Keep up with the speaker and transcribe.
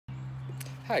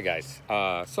Hi guys.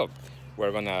 So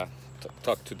we're gonna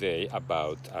talk today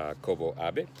about Kobo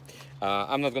Abe.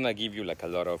 I'm not gonna give you like a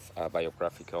lot of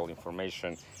biographical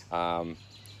information.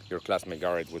 Your classmate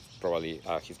Garrett would probably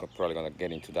probably gonna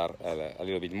get into that a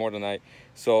little bit more than I.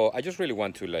 So I just really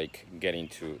want to like get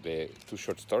into the two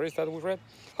short stories that we read.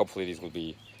 Hopefully this will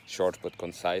be short but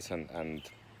concise and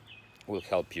will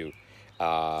help you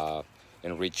uh,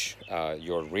 enrich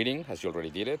your reading as you already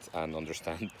did it and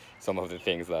understand some of the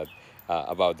things that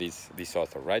about this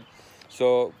author, right?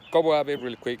 So Kobo Abe,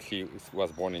 really quick, he was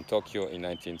born in Tokyo in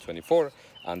 1924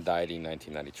 and died in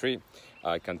 1993.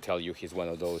 I can tell you he's one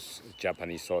of those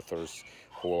Japanese authors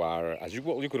who are, as you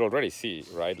could already see,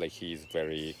 right? Like he's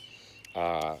very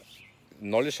uh,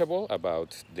 knowledgeable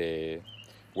about the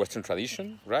Western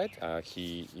tradition, right?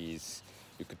 He is,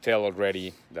 you could tell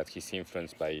already that he's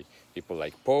influenced by people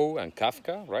like Poe and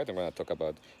Kafka, right? I'm going to talk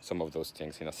about some of those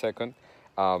things in a second.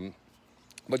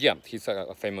 But yeah, he's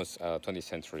a famous 20th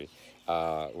century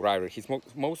writer. He's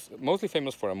mostly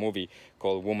famous for a movie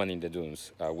called Woman in the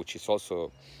Dunes, which is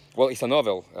also, well, it's a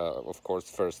novel, of course,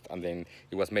 first, and then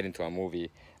it was made into a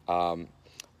movie.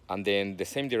 And then the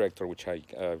same director, which I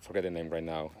forget the name right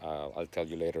now, I'll tell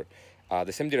you later.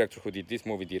 The same director who did this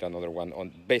movie did another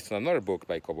one based on another book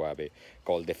by Kobo Abe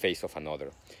called The Face of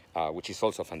Another, which is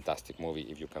also a fantastic movie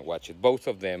if you can watch it. Both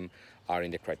of them are in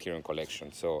the Criterion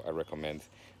Collection, so I recommend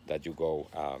that you go.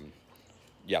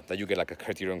 That you get like a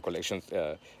Criterion Collection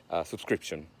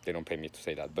subscription. They don't pay me to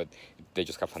say that, but they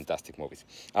just have fantastic movies.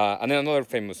 And then another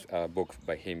famous book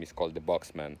by him is called The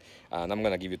Boxman, and I'm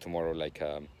gonna give you tomorrow like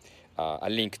a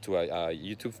link to a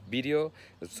YouTube video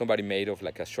that somebody made of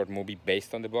like a short movie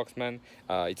based on The Boxman.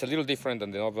 It's a little different than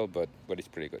the novel, but it's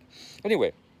pretty good.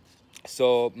 Anyway,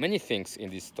 so many things in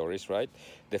these stories, right?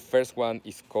 The first one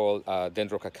is called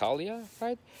Dendrocacalia,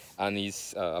 right? And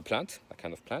is a plant, a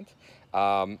kind of plant.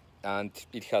 And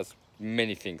it has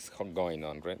many things going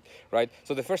on, right? Right.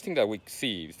 So the first thing that we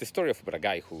see is the story of a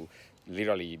guy who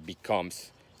literally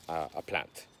becomes a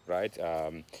plant, right?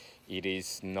 It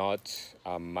is not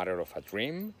a matter of a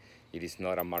dream. It is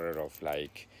not a matter of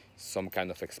like some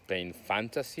kind of explained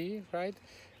fantasy, right?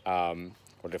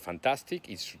 Or the fantastic.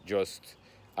 It's just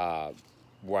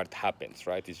what happens,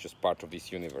 right? It's just part of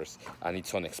this universe and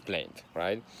it's unexplained,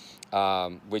 right?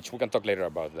 Which we can talk later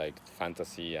about, like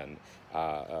fantasy and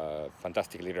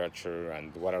fantastic literature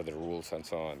and what are the rules and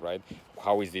so on, right?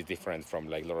 How is this different from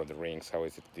like Lord of the Rings? How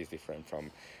is this different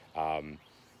from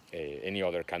any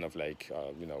other kind of like,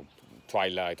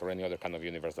 Twilight or any other kind of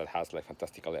universe that has like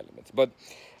fantastical elements? But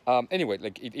anyway,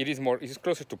 like it is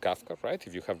closer to Kafka, right?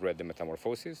 If you have read the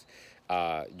Metamorphosis,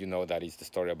 you know that is the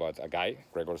story about a guy,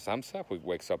 Gregor Samsa, who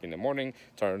wakes up in the morning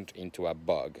turned into a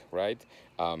bug, right?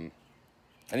 And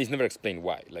it's never explained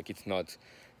why. Like it's not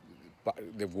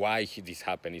the why this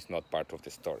happened is not part of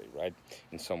the story, right?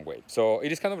 In some way, so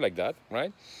it is kind of like that,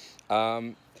 right?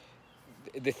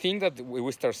 The thing that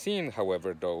we start seeing,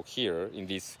 however, though, here in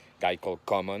this guy called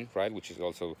Common, right, which is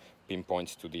also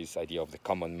pinpoints to this idea of the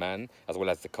common man as well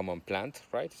as the common plant,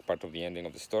 right? It's part of the ending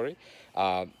of the story.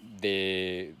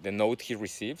 The note he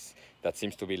receives that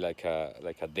seems to be like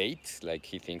a date, like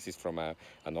he thinks it's from an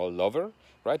old lover,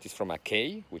 right? It's from a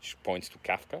K, which points to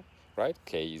Kafka, right?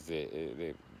 K is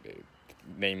the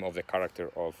name of the character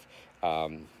of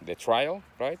the trial,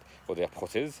 right, or the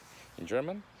Prozess in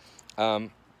German.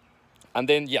 And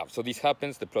then, yeah, so this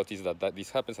happens. The plot is that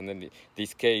this happens, and then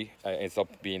this K ends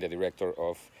up being the director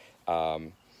of a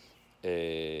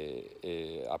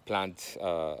plant.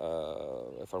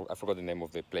 I forgot the name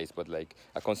of the place, but like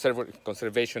a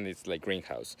conservation is like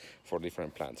greenhouse for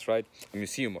different plants, right? A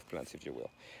museum of plants, if you will.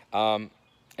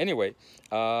 Anyway,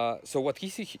 so what we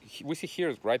see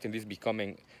here, right, in this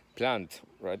becoming plant,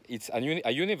 right? It's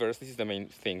a universe. This is the main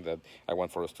thing that I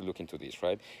want for us to look into this,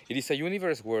 right? It is a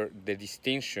universe where the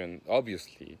distinction,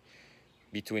 obviously,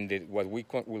 between what we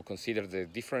will consider the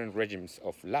different regimes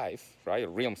of life, right, or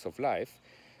realms of life,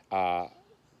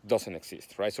 doesn't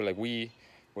exist, right? So like we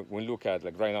look at,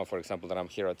 like right now, for example, that I'm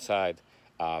here outside,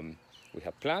 we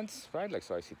have plants, right? Like,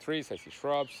 so I see trees, I see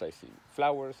shrubs, I see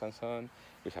flowers and so on.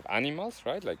 We have animals,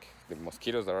 right? Like the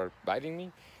mosquitoes that are biting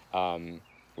me.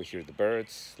 We hear the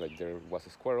birds, like there was a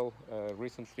squirrel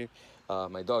recently.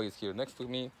 My dog is here next to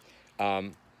me.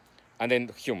 And then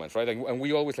humans, right? And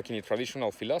we always, like in the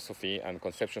traditional philosophy and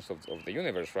conceptions of the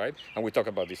universe, right? And we talk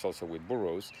about this also with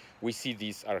Burroughs. We see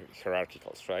these are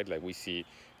hierarchicals, right? Like we see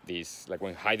these, like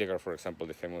when Heidegger, for example,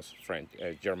 the famous French,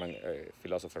 German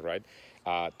philosopher, right,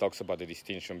 talks about the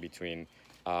distinction between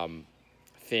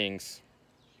things,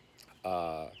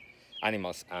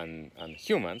 animals and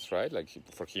humans, right? Like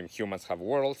for him, humans have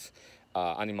worlds.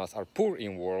 Animals are poor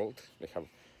in world. They have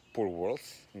poor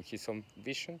worlds in his own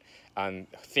vision, and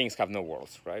things have no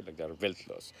worlds, right? Like they're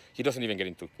weltlos. He doesn't even get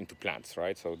into plants,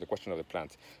 right? So the question of the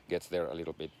plant gets there a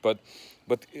little bit. But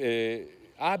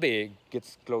Abe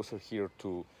gets closer here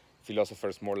to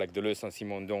philosophers more like Deleuze and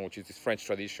Simondon, which is this French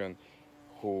tradition,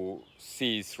 who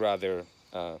sees rather,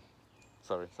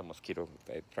 sorry, some mosquito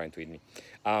trying to eat me,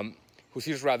 who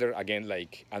sees rather, again,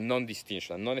 like a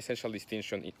non-distinction, a non-essential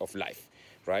distinction of life,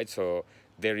 right? So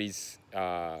there is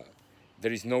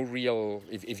no real,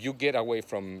 if you get away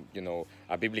from,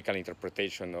 a biblical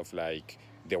interpretation of like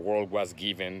the world was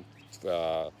given,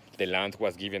 the land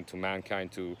was given to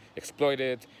mankind to exploit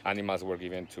it, animals were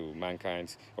given to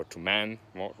mankind, or to man,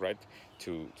 right,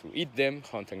 to eat them,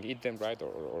 hunt and eat them, right,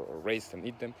 or raise and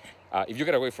eat them. If you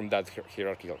get away from that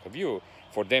hierarchical view,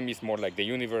 for them it's more like the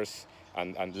universe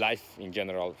and life in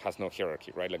general has no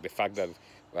hierarchy, right? Like the fact that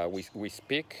we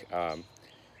speak,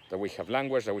 that we have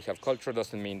language, that we have culture,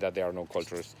 doesn't mean that there are no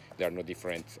cultures, there are no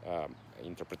different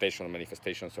interpretation or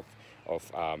manifestations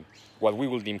of what we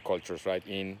will deem cultures, right,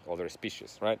 in other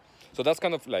species, right? So that's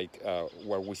kind of like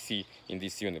what we see in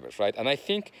this universe, right? And I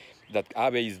think that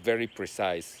Abe is very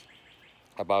precise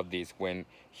about this when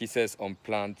he says on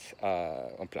plants,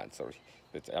 sorry,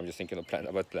 I'm just thinking of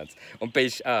about plants. On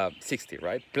page 60,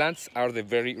 right? Plants are the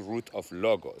very root of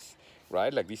logos,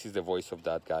 right? Like this is the voice of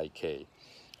that guy, K.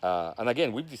 And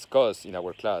again, we've discussed in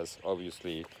our class,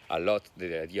 obviously, a lot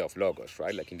the idea of logos,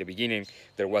 right? Like in the beginning,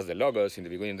 there was the logos, in the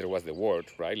beginning there was the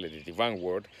word, right? Like the divine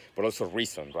word, but also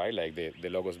reason, right? Like the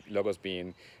logos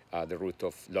being the root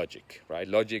of logic, right?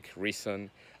 Logic, reason,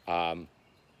 the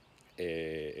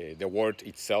word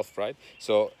itself, right?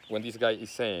 So when this guy is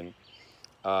saying,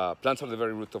 plants are the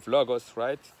very root of logos,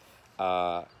 right?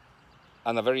 And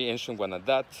a very ancient one at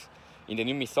that. In the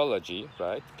new mythology,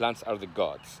 right, plants are the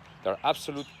gods. Their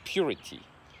absolute purity,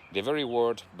 the very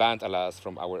word banned, alas,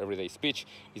 from our everyday speech,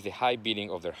 is the high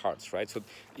beating of their hearts, right? So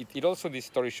it also, this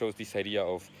story shows this idea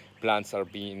of plants are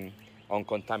being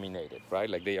uncontaminated, right?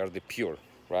 Like they are the pure,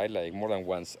 right? Like more than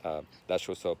once that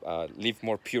shows up. Live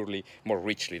more purely, more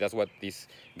richly. That's what this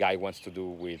guy wants to do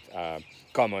with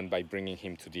Common by bringing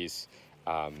him to this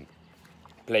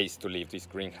place to live, this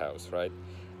greenhouse, right?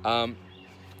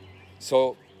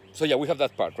 So yeah, we have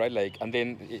that part, right? Like, and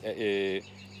then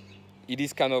it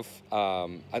is kind of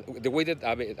the way that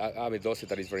Abe does it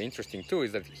that is very interesting too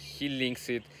is that he links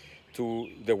it to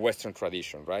the Western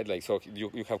tradition, right? Like, so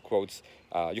you have quotes,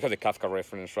 you have the Kafka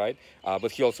reference, right?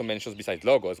 But he also mentions, besides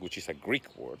logos, which is a Greek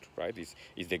word, right?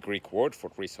 Is the Greek word for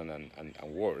reason and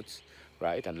words,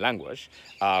 right? And language.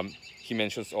 He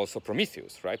mentions also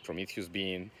Prometheus, right? Prometheus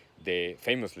being the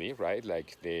famously, right?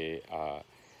 Like the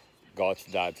God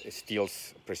that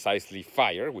steals precisely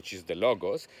fire, which is the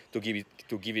logos, to give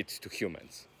it to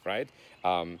humans, right?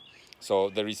 So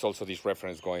there is also this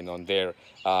reference going on there,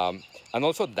 and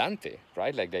also Dante,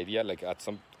 right? Like the idea, like at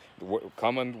some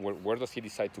Common, where does he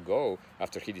decide to go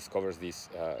after he discovers this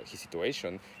his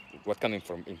situation? What kind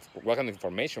of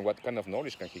information, what kind of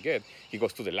knowledge can he get? He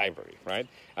goes to the library, right?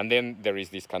 And then there is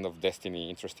this kind of destiny,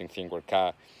 interesting thing where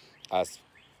Ka, as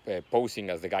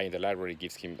posing as the guy in the library,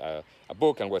 gives him a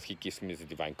book, and what he gives him is the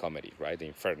Divine Comedy, right, the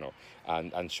Inferno,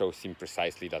 and shows him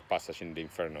precisely that passage in the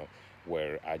Inferno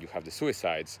where you have the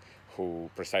suicides who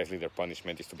precisely their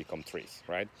punishment is to become trees,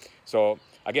 right? So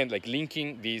again, like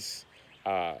linking this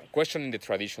questioning the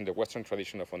tradition, the Western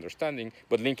tradition of understanding,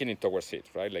 but linking it towards it,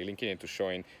 right? Like linking it to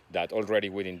showing that already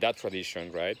within that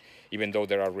tradition, right, even though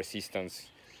there are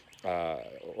resistance, or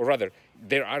rather,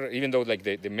 there are, even though like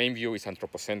the main view is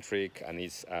anthropocentric and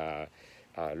is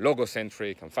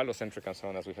logocentric and phallocentric and so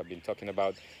on, as we have been talking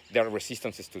about, there are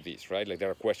resistances to this, right? Like there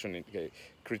are questioning,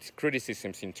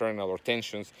 criticisms, internal or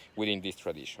tensions within this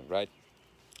tradition, right?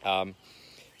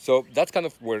 So that's kind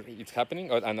of where it's happening.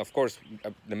 And of course,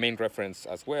 the main reference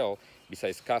as well,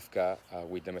 besides Kafka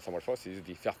with the Metamorphosis,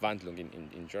 the Verwandlung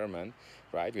in German,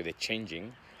 right, with the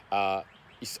changing,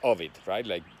 is Ovid, right?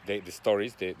 Like the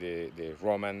stories, the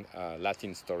Roman,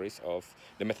 Latin stories of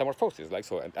the Metamorphosis. Like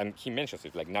so, and he mentions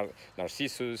it, like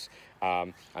Narcissus,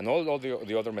 and all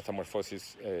the other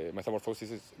metamorphoses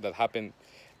that happen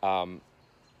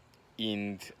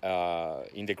in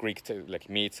the Greek like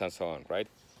myths and so on, right?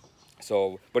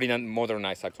 So, but in a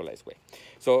modernized, actualized way.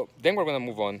 So then we're going to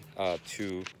move on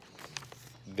to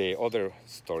the other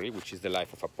story, which is the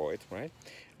life of a poet, right?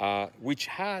 Which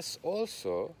has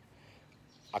also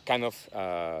a kind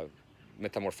of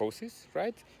metamorphosis,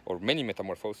 right? Or many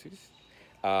metamorphoses,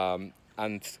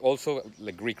 and also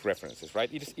like Greek references, right?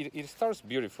 It starts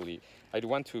beautifully. I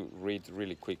want to read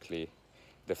really quickly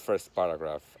the first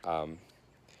paragraph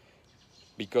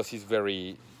because it's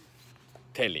very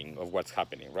telling of what's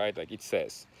happening, right? Like it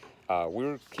says,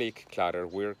 whir, click, clatter,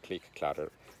 whir, click, clatter.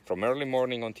 From early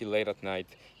morning until late at night,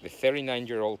 the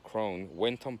 39-year-old crone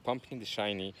went on pumping the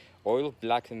shiny,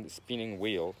 oil-blackened spinning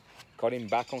wheel, cutting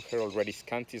back on her already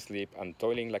scanty sleep and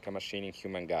toiling like a machine in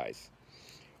human guise.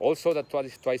 Also that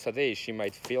twice a day she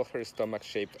might fill her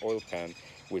stomach-shaped oil pan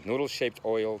with noodle-shaped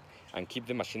oil and keep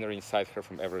the machinery inside her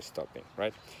from ever stopping,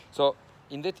 right? So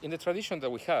in the tradition that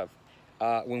we have,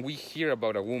 when we hear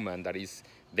about a woman that is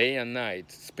day and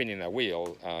night spinning a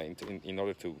wheel in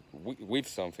order to weave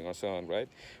something or so on, right?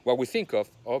 What we think of,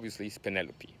 obviously, is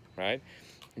Penelope, right?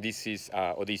 This is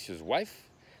Odysseus' wife,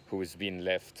 who is being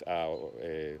left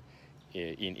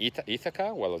in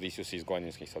Ithaca while Odysseus is going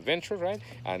on his adventure, right?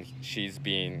 And she's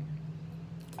being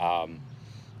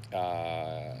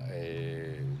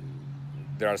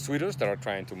there are suitors that are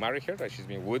trying to marry her, right? She's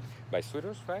being wooed by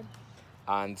suitors, right?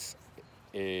 And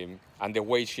and the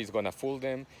way she's gonna fool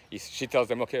them is she tells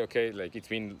them, okay, like it's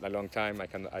been a long time.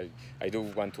 I do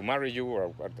want to marry you,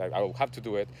 or I will have to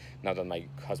do it now that my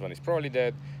husband is probably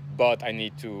dead. But I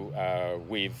need to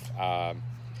weave a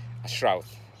shroud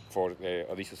for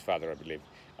Odysseus' father, I believe,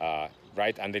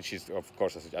 right? And then she's, of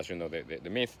course, as you know, the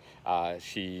myth.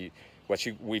 What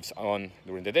she weaves on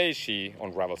during the day, she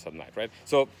unravels at night, right?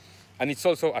 So, and it's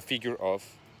also a figure of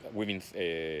weaving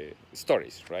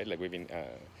stories, right? Like weaving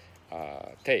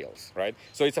tales, right?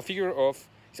 So it's a figure of,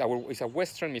 it's a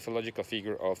Western mythological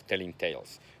figure of telling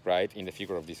tales, right? In the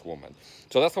figure of this woman.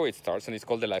 So that's how it starts, and it's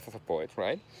called The Life of a Poet,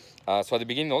 right? So at the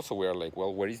beginning also we're like,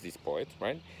 well, where is this poet,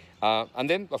 right? And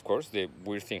then, of course, the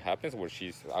weird thing happens where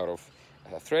she's out of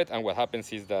thread, and what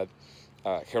happens is that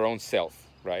her own self,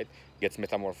 right, gets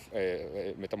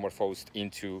metamorphosed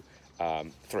into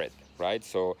thread, right?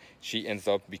 So she ends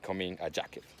up becoming a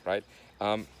jacket, right?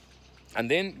 And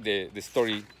then the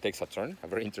story takes a turn, a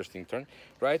very interesting turn,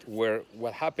 right? Where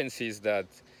what happens is that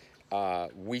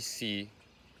we see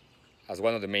as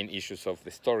one of the main issues of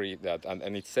the story that,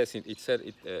 and it says,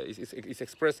 it's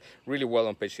expressed really well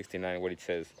on page 69, where it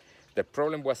says, the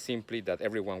problem was simply that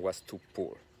everyone was too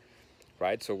poor,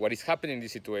 right? So what is happening in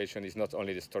this situation is not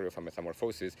only the story of a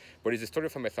metamorphosis, but it's the story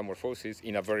of a metamorphosis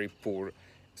in a very poor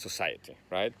society,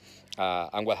 right?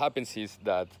 And what happens is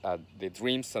that the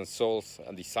dreams and souls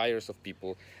and desires of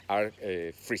people are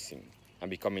freezing and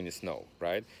becoming snow,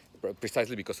 right?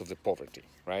 Precisely because of the poverty,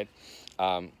 right?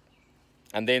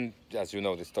 And then, as you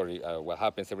know the story, what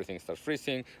happens, everything starts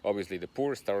freezing. Obviously, the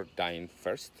poor start dying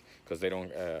first because they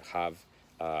don't have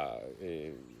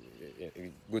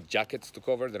good jackets to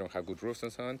cover, they don't have good roofs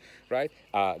and so on, right?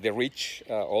 The rich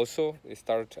also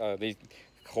start, they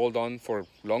hold on for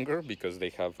longer because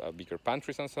they have bigger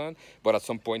pantries and so on, but at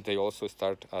some point they also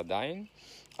start dying.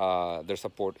 There's a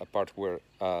part where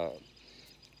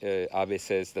Abe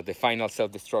says that the final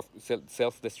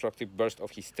self-destructive burst of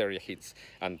hysteria hits,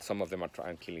 and some of them are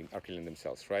killing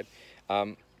themselves, right?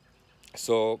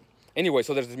 So anyway,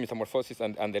 so there's this metamorphosis,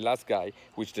 and the last guy,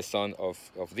 which is the son of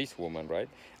this woman, right?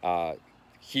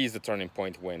 He is the turning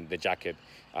point when the jacket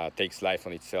takes life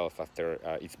on itself after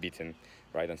it's beaten,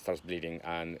 right, and starts bleeding,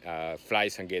 and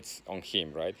flies and gets on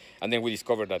him, right? And then we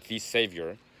discover that this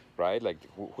savior, right, like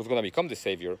who's going to become the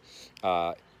savior,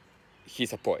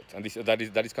 he's a poet, and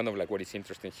that is kind of like what is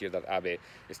interesting here, that Abe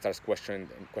starts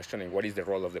questioning what is the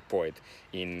role of the poet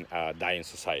in a dying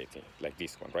society like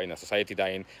this one, right? In a society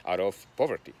dying out of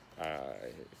poverty,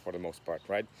 for the most part,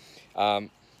 right?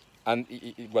 And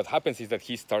what happens is that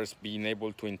he starts being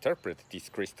able to interpret these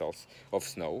crystals of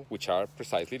snow, which are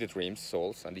precisely the dreams,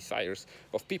 souls, and desires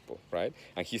of people, right?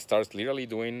 And he starts literally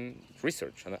doing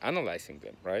research and analyzing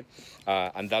them, right?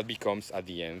 And that becomes, at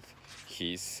the end,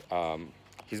 his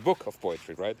book of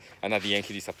poetry, right? And at the end,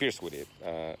 he disappears with it.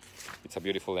 It's a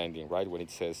beautiful ending, right? When it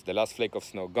says, the last flake of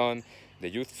snow gone, the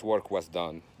youth's work was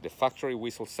done. The factory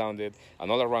whistle sounded,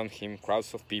 and all around him,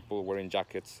 crowds of people wearing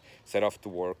jackets set off to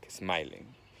work, smiling.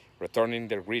 Returning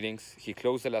their greetings, he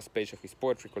closed the last page of his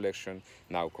poetry collection,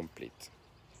 now complete,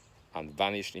 and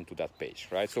vanished into that page,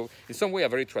 right? So in some way, a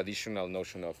very traditional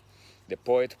notion of the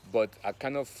poet, but a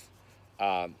kind of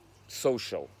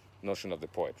social notion of the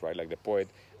poet, right? Like the poet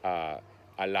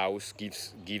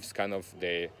gives kind of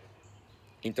the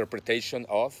interpretation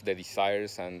of the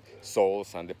desires and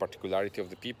souls and the particularity of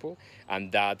the people,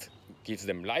 and that gives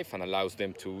them life and allows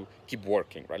them to keep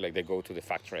working, right? Like they go to the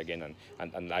factory again,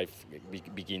 and life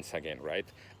begins again, right?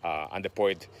 And the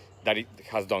poet that it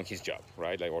has done his job,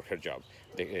 right? Like, or her job,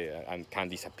 and can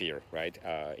disappear, right,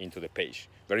 into the page.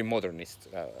 Very modernist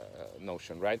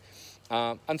notion, right?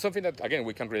 And something that, again,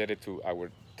 we can relate it to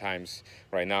our times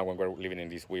right now when we're living in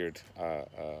this weird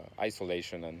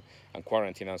isolation and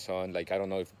quarantine and so on. Like, I don't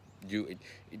know if it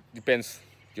depends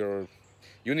your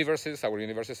universes. Our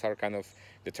universes are kind of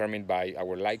determined by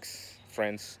our likes,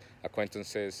 friends,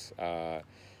 acquaintances,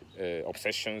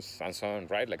 obsessions, and so on,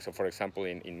 right? Like, so for example,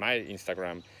 in my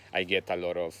Instagram, I get a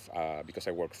lot of, because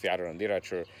I work theater and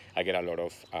literature, I get a lot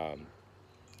of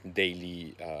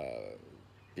daily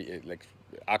like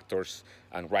actors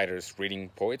and writers reading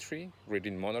poetry,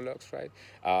 reading monologues, right?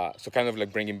 So kind of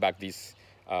like bringing back this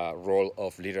role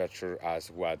of literature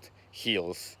as what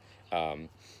heals,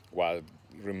 what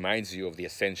reminds you of the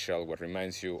essential, what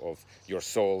reminds you of your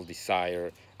soul,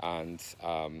 desire, and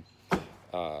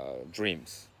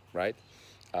dreams, right?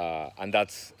 And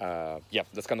that's yeah,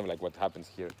 that's kind of like what happens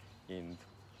here in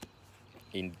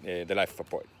the life of a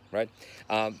poet, right?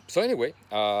 So anyway,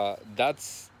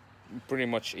 that's pretty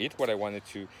much it. What I wanted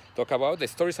to talk about. The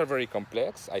stories are very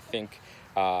complex. I think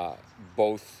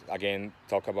both again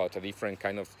talk about a different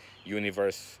kind of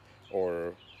universe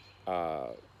or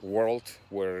world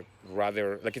where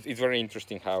rather like it's very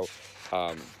interesting how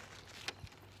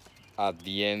at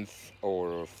the end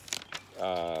or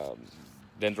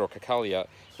Dendrocacalia,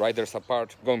 right? There's a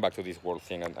part going back to this world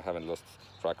thing, and I haven't lost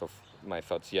track of my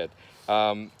thoughts yet.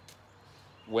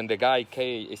 When the guy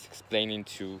K is explaining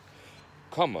to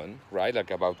Common, right, like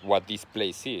about what this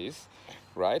place is,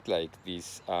 right, like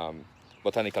this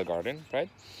botanical garden, right?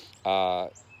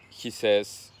 He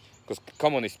says, because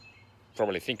Common is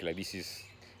probably thinking like this is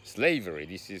slavery,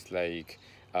 this is like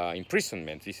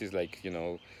imprisonment, this is like, you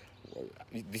know,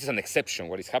 this is an exception,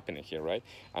 what is happening here, right?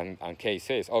 And Kay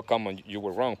says, oh, come on, you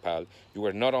were wrong, pal. You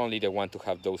were not only the one to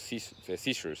have those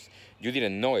seizures, you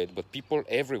didn't know it, but people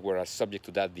everywhere are subject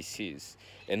to that disease,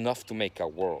 enough to make a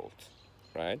world,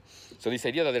 right? So this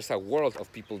idea that there's a world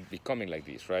of people becoming like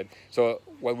this, right? So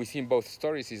what we see in both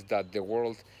stories is that the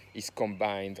world is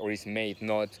combined or is made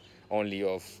not only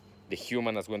of the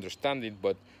human as we understand it,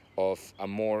 but of a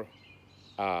more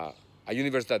a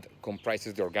universe that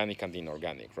comprises the organic and the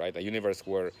inorganic, right? A universe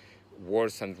where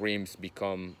words and dreams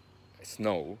become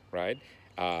snow, right?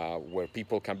 Where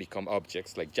people can become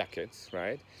objects like jackets,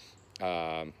 right?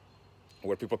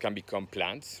 Where people can become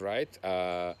plants, right?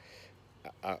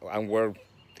 And where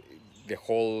the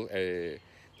whole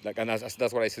like, and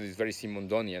that's what I said is very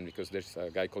Simondonian, because there's a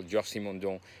guy called Georges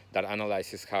Simondon that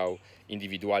analyzes how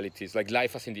individualities, like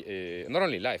life as not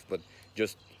only life, but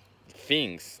just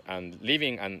things and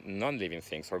living and non-living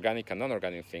things, organic and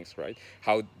non-organic things, right?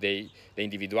 How the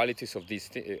individualities of these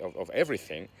of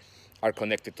everything are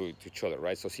connected to each other,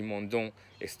 right? So Simondon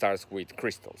starts with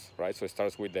crystals, right? So it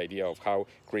starts with the idea of how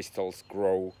crystals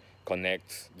grow,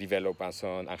 connect, develop, and so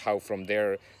on, and how from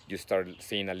there you start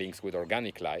seeing a links with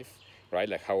organic life, right?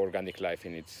 Like how organic life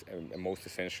in its most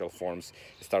essential forms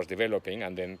starts developing,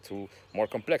 and then to more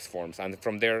complex forms, and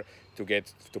from there to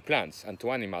get to plants and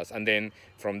to animals, and then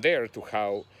from there to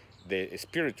how the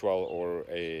spiritual or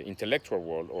intellectual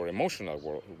world or emotional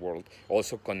world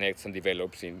also connects and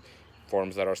develops in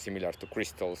forms that are similar to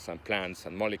crystals and plants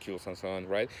and molecules and so on,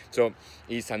 right? So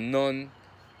it's a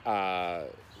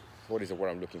what is the word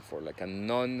I'm looking for? Like a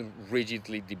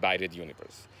non-rigidly divided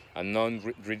universe, a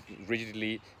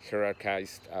non-rigidly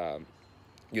hierarchized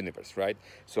universe, right?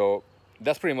 So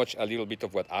that's pretty much a little bit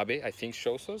of what Abe, I think,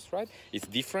 shows us, right? It's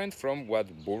different from what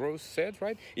Burroughs said,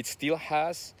 right? It still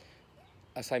has,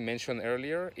 as I mentioned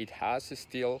earlier, it has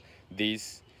still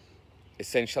these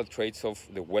essential traits of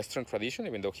the Western tradition,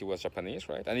 even though he was Japanese,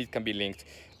 right? And it can be linked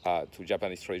to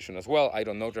Japanese tradition as well. I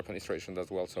don't know Japanese tradition as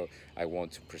well, so I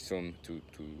won't presume to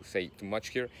say too much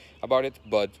here about it.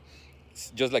 But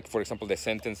just like, for example, the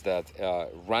sentence that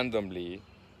randomly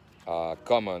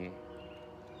Common,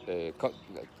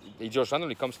 it just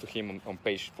randomly comes to him on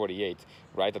page 48,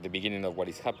 right, at the beginning of what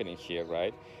is happening here,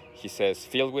 right? He says,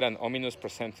 filled with an ominous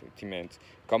presentiment,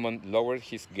 Common lowered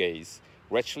his gaze,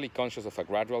 wretchedly conscious of a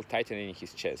gradual tightening in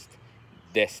his chest.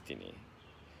 Destiny.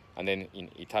 And then in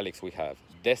italics we have,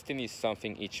 destiny is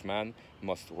something each man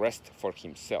must wrest for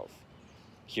himself,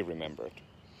 he remembered.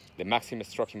 The maxim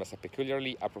struck him as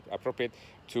peculiarly appropriate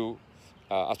to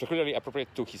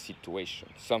his situation.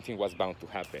 Something was bound to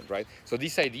happen, right? So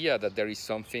this idea that there is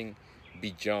something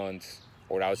beyond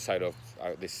or outside of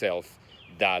the self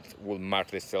that will mark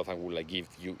the self and will like give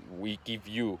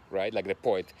you, right? Like the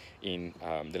poet in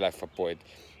The Life of a Poet,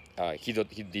 he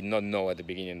did not know at the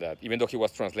beginning that, even though he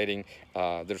was translating,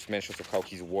 there's mentions of how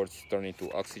his words turn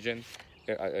into oxygen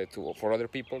for other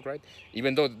people, right?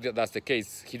 Even though that's the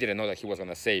case, he didn't know that he was going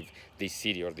to save this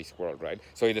city or this world, right?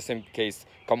 So in the same case,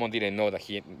 Common didn't know that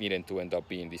he needed to end up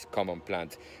being this common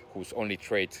plant whose only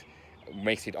trait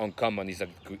makes it uncommon is that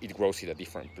it grows in a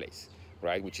different place,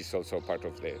 right? Which is also part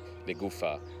of the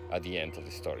goofa at the end of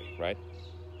the story, right?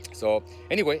 So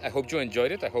anyway, I hope you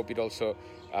enjoyed it. I hope it also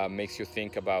makes you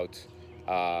think about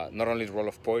not only the role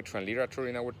of poetry and literature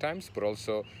in our times, but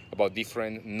also about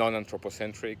different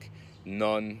non-anthropocentric,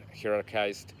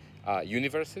 non-hierarchized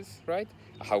universes, right?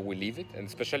 How we live it, and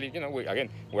especially, again,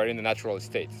 we're in the natural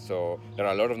state, so there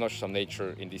are a lot of notions of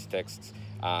nature in these texts,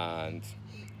 and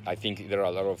I think there are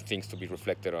a lot of things to be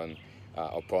reflected on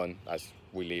upon as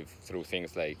we live through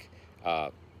things like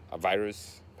a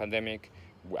virus pandemic,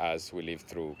 as we live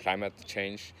through climate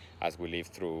change, as we live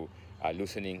through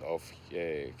loosening of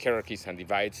hierarchies and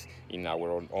divides in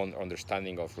our own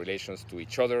understanding of relations to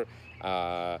each other,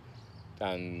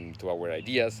 and to our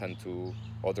ideas and to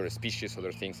other species,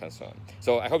 other things, and so on.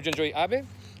 So I hope you enjoy Abe,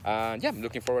 and yeah, I'm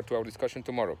looking forward to our discussion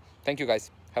tomorrow. Thank you, guys.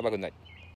 Have a good night.